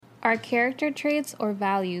Are character traits or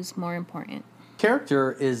values more important?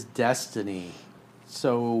 Character is destiny.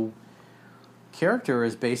 So character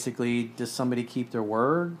is basically, does somebody keep their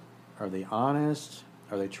word? Are they honest?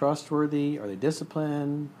 Are they trustworthy? Are they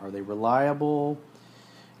disciplined? Are they reliable?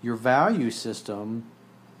 Your value system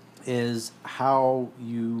is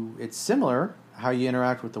it's similar, how you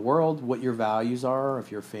interact with the world, what your values are,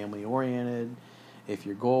 if you're family oriented, if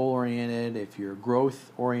you're goal oriented, if you're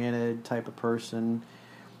growth oriented type of person.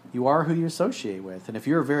 You are who you associate with. And if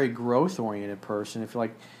you're a very growth oriented person, if you're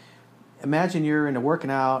like, imagine you're into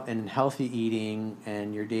working out and healthy eating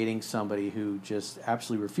and you're dating somebody who just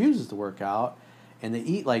absolutely refuses to work out and they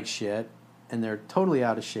eat like shit and they're totally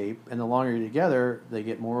out of shape, and the longer you're together, they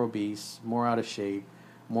get more obese, more out of shape,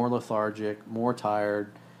 more lethargic, more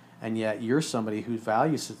tired, and yet you're somebody whose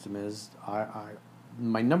value system is,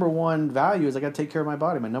 my number one value is I got to take care of my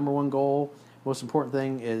body. My number one goal, most important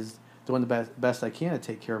thing is doing the best I can to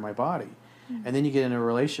take care of my body. Mm-hmm. And then you get in a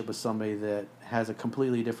relationship with somebody that has a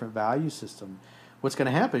completely different value system. What's going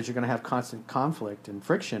to happen is you're going to have constant conflict and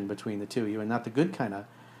friction between the two of you, and not the good kind of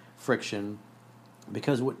friction,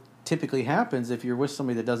 because what typically happens if you're with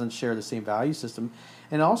somebody that doesn't share the same value system,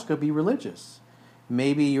 and also could be religious.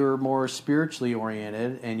 Maybe you're more spiritually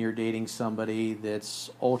oriented and you're dating somebody that's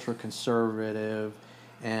ultra conservative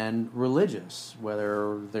and religious,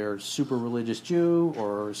 whether they're super religious Jew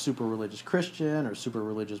or super religious Christian or super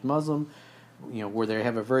religious Muslim, where they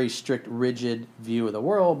have a very strict, rigid view of the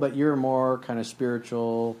world, but you're more kind of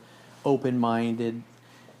spiritual, open-minded,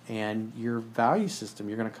 and your value system,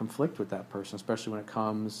 you're going to conflict with that person, especially when it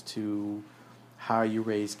comes to how you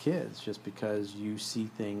raise kids, just because you see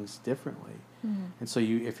things differently. Mm-hmm. And so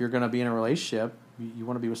if you're going to be in a relationship, you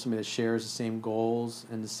want to be with somebody that shares the same goals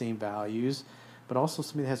and the same values, but also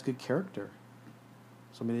somebody that has good character.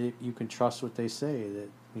 Somebody that you can trust what they say, that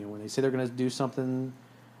when they say they're going to do something,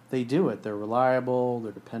 they do it. They're reliable,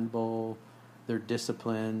 they're dependable, they're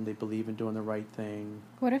disciplined, they believe in doing the right thing.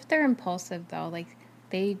 What if they're impulsive, though? Like,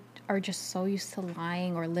 they are just so used to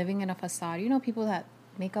lying or living in a facade. People that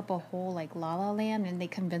make up a whole, like, la-la land, and they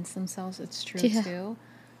convince themselves it's true, too.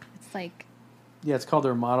 It's like... Yeah, it's called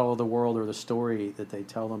their model of the world, or the story that they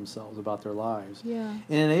tell themselves about their lives. Yeah.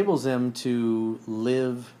 It enables them to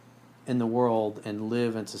live in the world and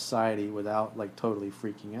live in society without, like, totally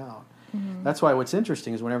freaking out. Mm-hmm. That's why what's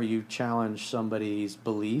interesting is whenever you challenge somebody's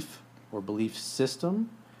belief or belief system,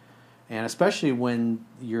 and especially when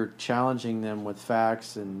you're challenging them with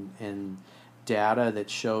facts and data that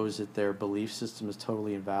shows that their belief system is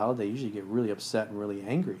totally invalid, they usually get really upset and really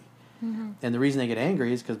angry. Mm-hmm. And the reason they get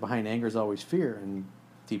angry is because behind anger is always fear, and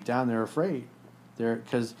deep down they're afraid.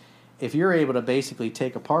 Because if you're able to basically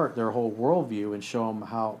take apart their whole worldview and show them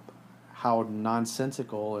how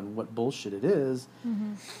nonsensical and what bullshit it is,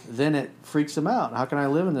 mm-hmm. then it freaks them out. How can I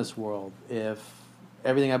live in this world if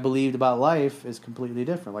everything I believed about life is completely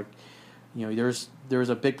different? Like, there's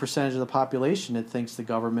a big percentage of the population that thinks the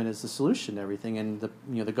government is the solution to everything, and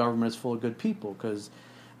the government is full of good people because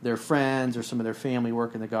their friends or some of their family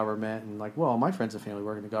work in the government, and like, well, my friends and family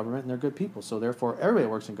work in the government, and they're good people, so therefore everybody that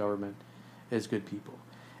works in government is good people.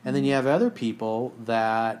 And mm-hmm. then you have other people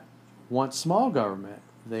that want small government.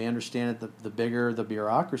 They understand that the bigger the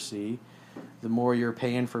bureaucracy, the more you're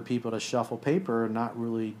paying for people to shuffle paper and not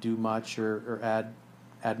really do much or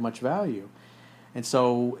add much value. And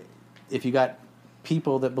so if you got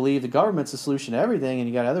people that believe the government's the solution to everything, and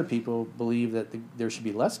you got other people believe that there should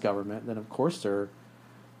be less government, then of course they're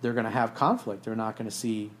going to have conflict. They're not going to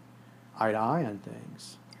see eye to eye on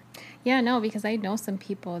things. Yeah, no, because I know some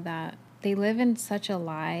people that they live in such a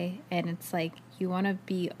lie, and it's like you want to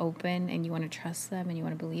be open and you want to trust them and you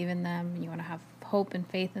want to believe in them and you want to have hope and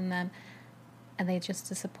faith in them, and they just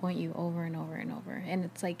disappoint you over and over and over. And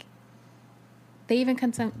it's like they even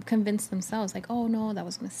convince themselves, like, oh no, that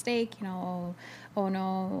was a mistake, oh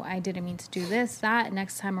no, I didn't mean to do this, that,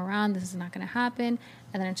 next time around this is not going to happen.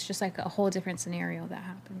 And then it's just like a whole different scenario that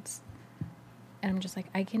happens. And I'm just like,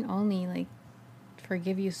 I can only like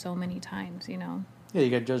forgive you so many times, Yeah, you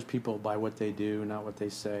got to judge people by what they do, not what they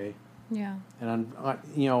say. Yeah. And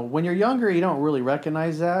when you're younger, you don't really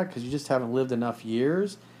recognize that because you just haven't lived enough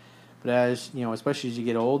years. But as especially as you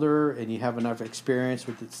get older and you have enough experience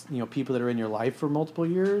with people that are in your life for multiple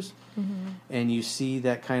years, mm-hmm. and you see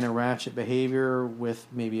that kind of ratchet behavior with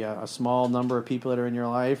maybe a small number of people that are in your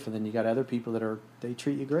life, and then you got other people they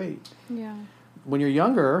treat you great. Yeah. When you're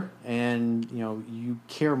younger and you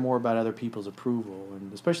care more about other people's approval,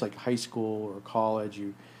 and especially like high school or college,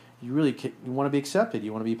 you really you want to be accepted,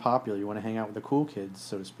 you want to be popular, you want to hang out with the cool kids,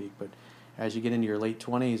 so to speak. But as you get into your late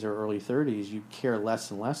 20s or early 30s, you care less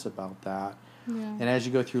and less about that. Yeah. And as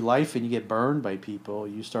you go through life and you get burned by people,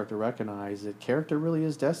 you start to recognize that character really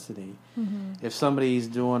is destiny. Mm-hmm. If somebody's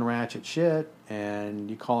doing ratchet shit and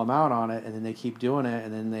you call them out on it and then they keep doing it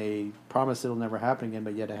and then they promise it'll never happen again,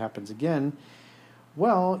 but yet it happens again,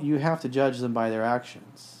 well, you have to judge them by their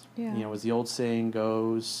actions. Yeah. You know, as the old saying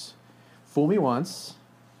goes, fool me once,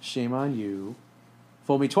 shame on you.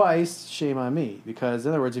 Fool me twice, shame on me. Because,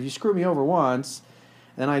 in other words, if you screw me over once,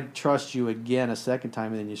 then I trust you again a second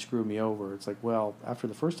time, and then you screw me over. It's like, well, after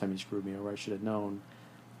the first time you screwed me over, I should have known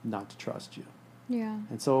not to trust you. Yeah.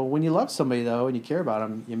 And so when you love somebody, though, and you care about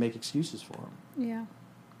them, you make excuses for them. Yeah.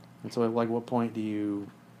 And so, like, what point do you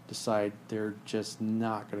decide they're just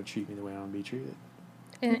not going to treat me the way I want to be treated?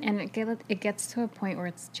 And it gets to a point where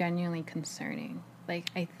it's genuinely concerning. Like,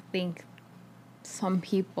 I think some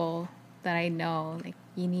people that I know, like,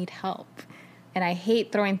 you need help. And I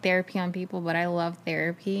hate throwing therapy on people, but I love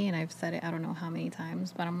therapy. And I've said it I don't know how many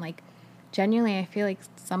times. But I'm like, genuinely, I feel like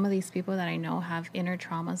some of these people that I know have inner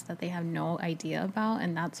traumas that they have no idea about.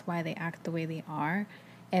 And that's why they act the way they are.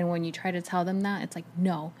 And when you try to tell them that, it's like,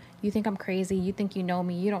 no, you think I'm crazy. You think you know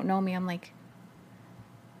me. You don't know me. I'm like,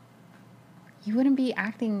 you wouldn't be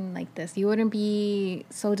acting like this. You wouldn't be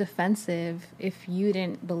so defensive if you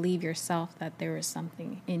didn't believe yourself that there was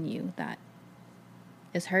something in you that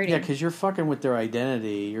is hurting. Yeah, because you're fucking with their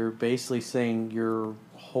identity. You're basically saying your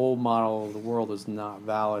whole model of the world is not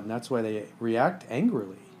valid, and that's why they react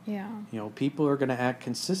angrily. Yeah. You know, people are going to act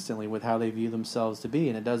consistently with how they view themselves to be,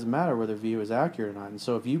 and it doesn't matter whether their view is accurate or not. And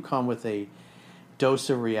so if you come with a dose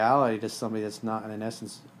of reality to somebody that's not, in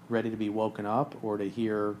essence, ready to be woken up or to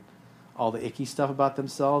hear all the icky stuff about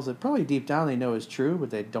themselves that probably deep down they know is true, but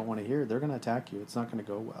they don't want to hear it, they're going to attack you. It's not going to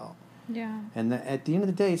go well. Yeah. And at the end of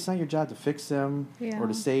the day, it's not your job to fix them or to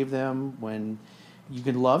Yeah. save them. When you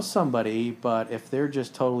can love somebody, but if they're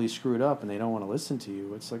just totally screwed up and they don't want to listen to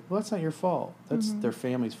you, it's like, well, that's not your fault. That's their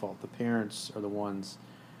family's fault. The parents are the ones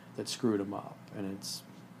that screwed them up. And it's,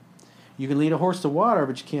 you can lead a horse to water,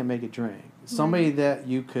 but you can't make it drink. Somebody that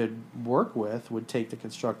you could work with would take the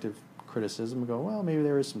constructive criticism and go, well, maybe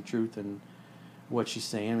there is some truth in what she's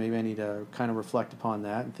saying. Maybe I need to kind of reflect upon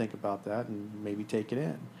that and think about that and maybe take it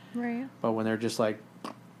in. Right. But when they're just like,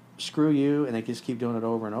 screw you, and they just keep doing it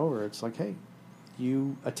over and over, it's like, hey,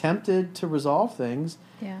 you attempted to resolve things,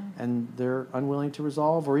 Yeah. and they're unwilling to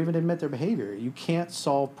resolve or even admit their behavior. You can't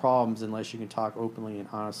solve problems unless you can talk openly and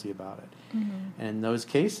honestly about it. Mm-hmm. And in those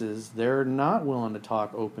cases, they're not willing to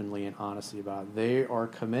talk openly and honestly about it. They are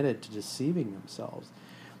committed to deceiving themselves.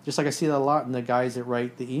 Just like I see that a lot in the guys that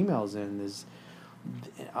write the emails in, is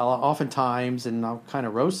oftentimes, and I'll kind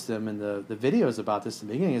of roast them in the videos about this in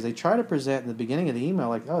the beginning, is they try to present in the beginning of the email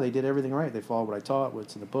like, oh, they did everything right. They followed what I taught,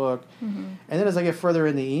 what's in the book. Mm-hmm. And then as I get further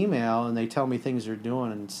in the email and they tell me things they're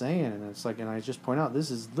doing and saying, and it's like, and I just point out,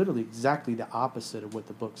 this is literally exactly the opposite of what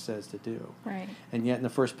the book says to do. Right. And yet in the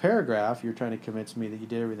first paragraph, you're trying to convince me that you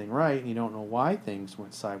did everything right and you don't know why things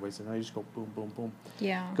went sideways. And I just go boom, boom, boom.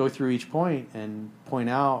 Yeah. Go through each point and point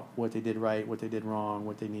out what they did right, what they did wrong,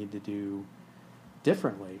 what they need to do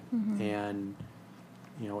differently. And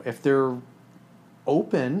you know, if they're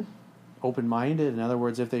open-minded, in other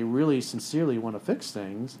words, if they really sincerely want to fix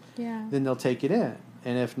things, Yeah. then they'll take it in.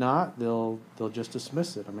 And if not, they'll just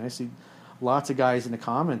dismiss it. I mean, I see lots of guys in the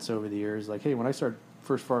comments over the years like, hey, when I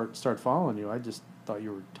first started following you, I just thought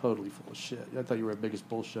you were totally full of shit. I thought you were the biggest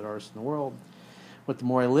bullshit artist in the world. But the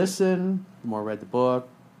more I listened, the more I read the book,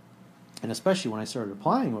 and especially when I started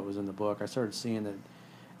applying what was in the book, I started seeing that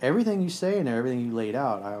everything you say and everything you laid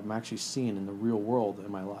out, I'm actually seeing in the real world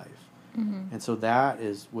in my life. Mm-hmm. And so that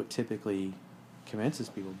is what typically convinces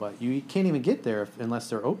people. But you can't even get there unless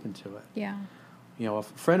they're open to it. Yeah. You know, a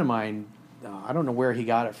friend of mine, I don't know where he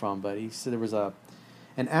got it from, but he said there was an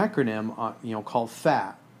acronym, called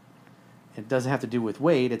FAT. It doesn't have to do with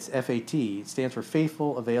weight. It's FAT. It stands for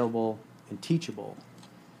faithful, available, and teachable.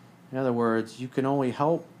 In other words, you can only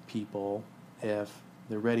help people if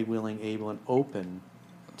they're ready, willing, able, and open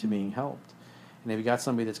to being helped. And if you got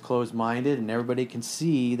somebody that's closed-minded and everybody can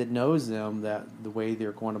see that knows them that the way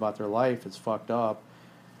they're going about their life is fucked up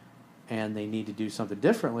and they need to do something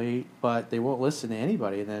differently, but they won't listen to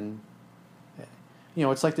anybody, then, you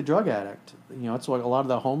know, it's like the drug addict. You know, it's like a lot of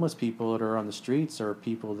the homeless people that are on the streets are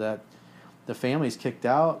people that the family's kicked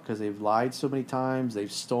out because they've lied so many times,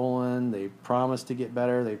 they've stolen, they've promised to get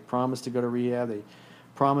better, they've promised to go to rehab, they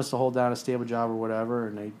promised to hold down a stable job or whatever,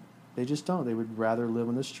 and they just don't. They would rather live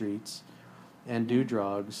on the streets and do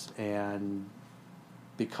drugs, and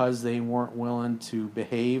because they weren't willing to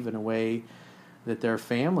behave in a way that their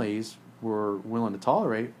families were willing to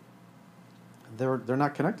tolerate, they're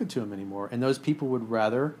not connected to them anymore. And those people would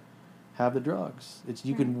rather have the drugs. It's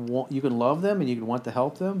you can you can love them and you can want to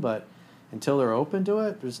help them, but until they're open to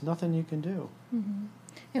it, there's nothing you can do. Mm-hmm.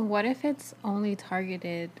 And what if it's only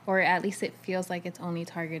targeted, or at least it feels like it's only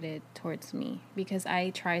targeted towards me? Because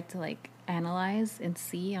I tried to like analyze and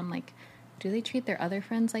see. I'm like, do they treat their other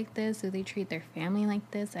friends like this? Do they treat their family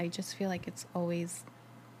like this? I just feel like it's only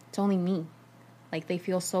me. Like they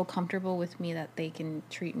feel so comfortable with me that they can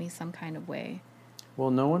treat me some kind of way.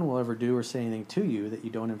 Well, no one will ever do or say anything to you that you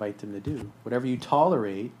don't invite them to do. Whatever you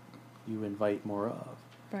tolerate, you invite more of.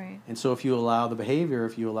 Right. And so if you allow the behavior,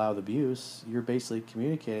 if you allow the abuse, you're basically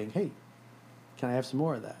communicating, hey, can I have some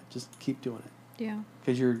more of that? Just keep doing it. Yeah.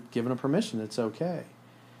 Because you're giving them permission. It's okay.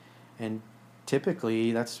 And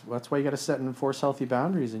typically, that's why you got to set and enforce healthy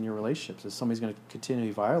boundaries in your relationships. If somebody's going to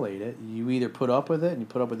continually violate it, you either put up with it and you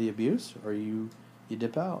put up with the abuse, or you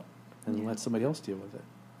dip out and let somebody else deal with it.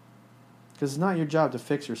 Because it's not your job to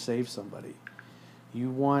fix or save somebody. You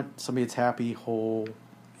want somebody that's happy, whole,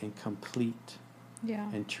 and complete.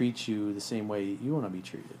 Yeah. And treat you the same way you want to be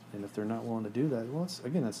treated. And if they're not willing to do that, well,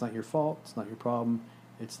 that's not your fault. It's not your problem.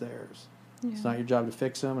 It's theirs. Yeah. It's not your job to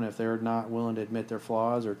fix them. And if they're not willing to admit their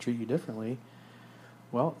flaws or treat you differently,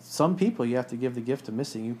 well, some people you have to give the gift of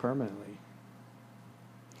missing you permanently.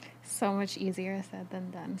 So much easier said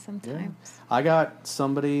than done sometimes. Yeah. I got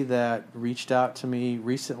somebody that reached out to me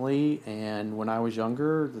recently, and when I was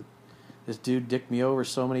younger, this dude dicked me over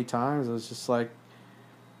so many times. I was just like,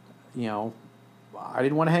 I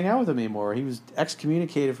didn't want to hang out with him anymore. He was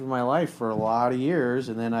excommunicated from my life for a lot of years,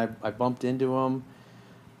 and then I bumped into him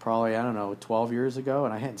probably, 12 years ago,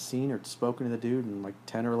 and I hadn't seen or spoken to the dude in like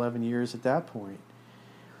 10 or 11 years at that point.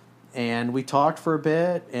 And we talked for a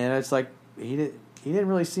bit, and it's like he didn't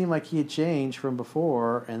really seem like he had changed from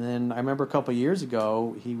before. And then I remember a couple of years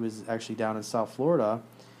ago, he was actually down in South Florida,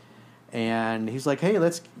 and he's like, hey,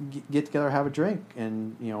 let's get together, have a drink,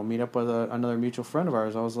 and meet up with another mutual friend of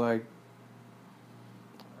ours. I was like,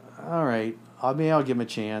 all right, I'll give him a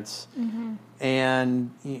chance. Mm-hmm.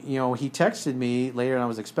 And, he texted me later than I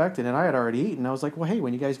was expecting, and I had already eaten. I was like, well, hey,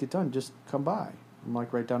 when you guys get done, just come by. I'm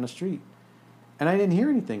like right down the street. And I didn't hear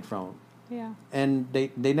anything from him. Yeah. And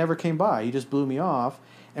they never came by. He just blew me off.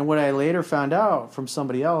 And what I later found out from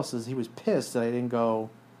somebody else is he was pissed that I didn't go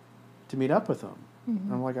to meet up with him. Mm-hmm.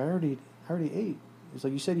 And I'm like, I already ate. He's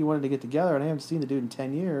like, you said you wanted to get together, and I haven't seen the dude in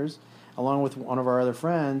 10 years, along with one of our other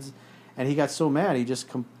friends. And he got so mad, he just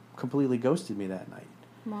completely ghosted me that night.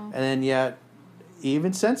 Wow. And then yet,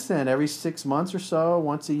 even since then, every 6 months or so,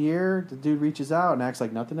 once a year, the dude reaches out and acts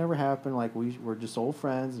like nothing ever happened, like we're just old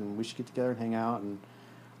friends and we should get together and hang out, and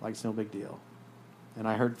like it's no big deal. And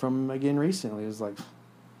I heard from him again recently. It was like,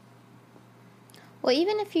 well,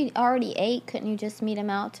 even if you already ate, couldn't you just meet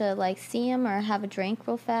him out to like see him or have a drink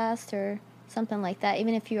real fast or something like that?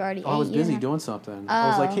 Even if you already ate. I was busy doing something. I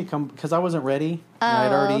was like, hey, come, because I wasn't ready. And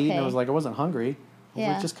I'd already eaten. I was like, I wasn't hungry. I was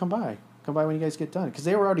like, just come by. Come by when you guys get done. Because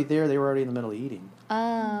they were already there. They were already in the middle of eating.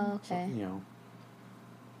 Oh, okay. So,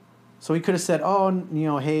 so he could have said, oh,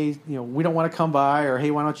 hey, we don't want to come by, or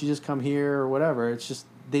hey, why don't you just come here, or whatever. It's just,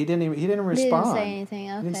 he didn't respond. He didn't say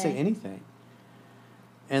anything, okay. He didn't say anything.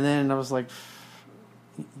 And then I was like,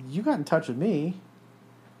 you got in touch with me,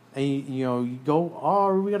 and you go,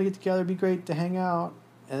 oh, we got to get together, it'd be great to hang out.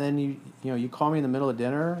 And then you call me in the middle of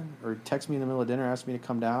dinner, or text me in the middle of dinner, ask me to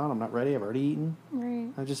come down. I'm not ready. I've already eaten. Right.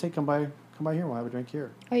 I just say, come by here. We'll have a drink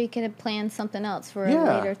here. Or you could have planned something else for a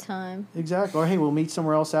later time. Exactly. Or hey, we'll meet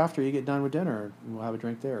somewhere else after you get done with dinner, and we'll have a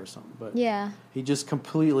drink there or something. But he just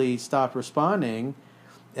completely stopped responding.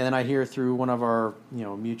 And then I hear through one of our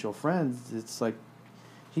mutual friends, it's like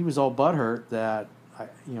he was all butthurt that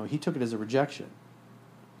he took it as a rejection.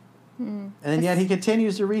 And then yet he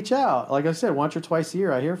continues to reach out. Like I said, once or twice a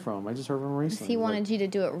year I hear from him. I just heard from him recently. He wanted you to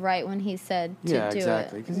do it right when he said to do it. Yeah,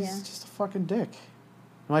 exactly. Because he's just a fucking dick.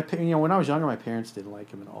 When I was younger, my parents didn't like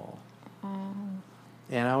him at all.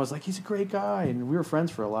 And I was like, he's a great guy. And we were friends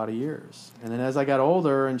for a lot of years. And then as I got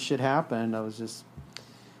older and shit happened, I was just,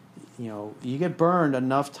 you get burned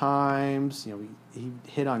enough times. He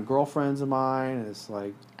hit on girlfriends of mine. And it's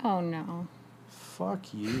like, oh, no.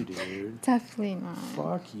 Fuck you, dude. Definitely not.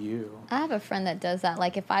 Fuck you. I have a friend that does that.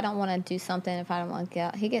 Like, if I don't want to do something, if I don't want to get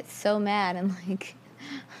out, he gets so mad and, like,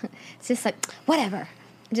 it's just like, whatever.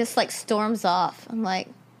 Just, like, storms off. I'm like,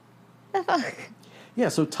 the fuck? Yeah,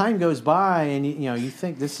 so time goes by, and, you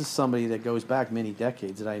think this is somebody that goes back many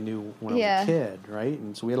decades that I knew when I was a kid, right?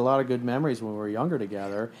 And so we had a lot of good memories when we were younger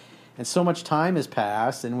together. And so much time has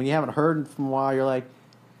passed, and when you haven't heard from a while, you're like,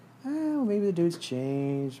 oh, maybe the dude's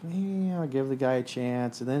changed. Maybe I'll give the guy a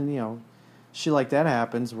chance. And then, shit like that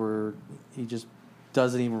happens where he just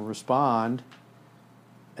doesn't even respond.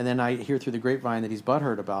 And then I hear through the grapevine that he's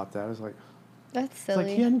butthurt about that. I was like, That's it's silly.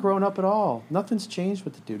 like he hadn't grown up at all. Nothing's changed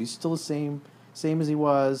with the dude. He's still the same as he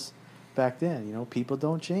was back then. You know, people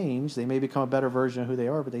don't change. They may become a better version of who they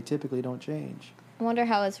are, but they typically don't change. I wonder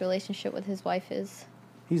how his relationship with his wife is.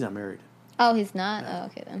 He's not married. Oh, he's not? No. Oh,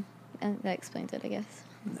 okay then. And that explains it, I guess.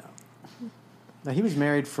 No. Now, he was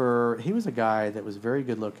married he was a guy that was very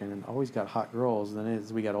good looking and always got hot girls. And then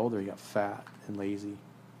as we got older, he got fat and lazy.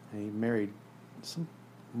 And he married some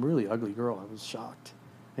really ugly girl. I was shocked.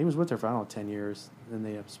 He was with her for, I don't know, 10 years. Then they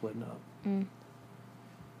ended up splitting up. Mm.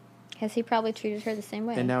 Has he probably treated her the same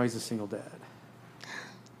way? And now he's a single dad.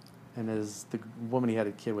 And the woman he had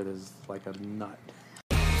a kid with is like a nut.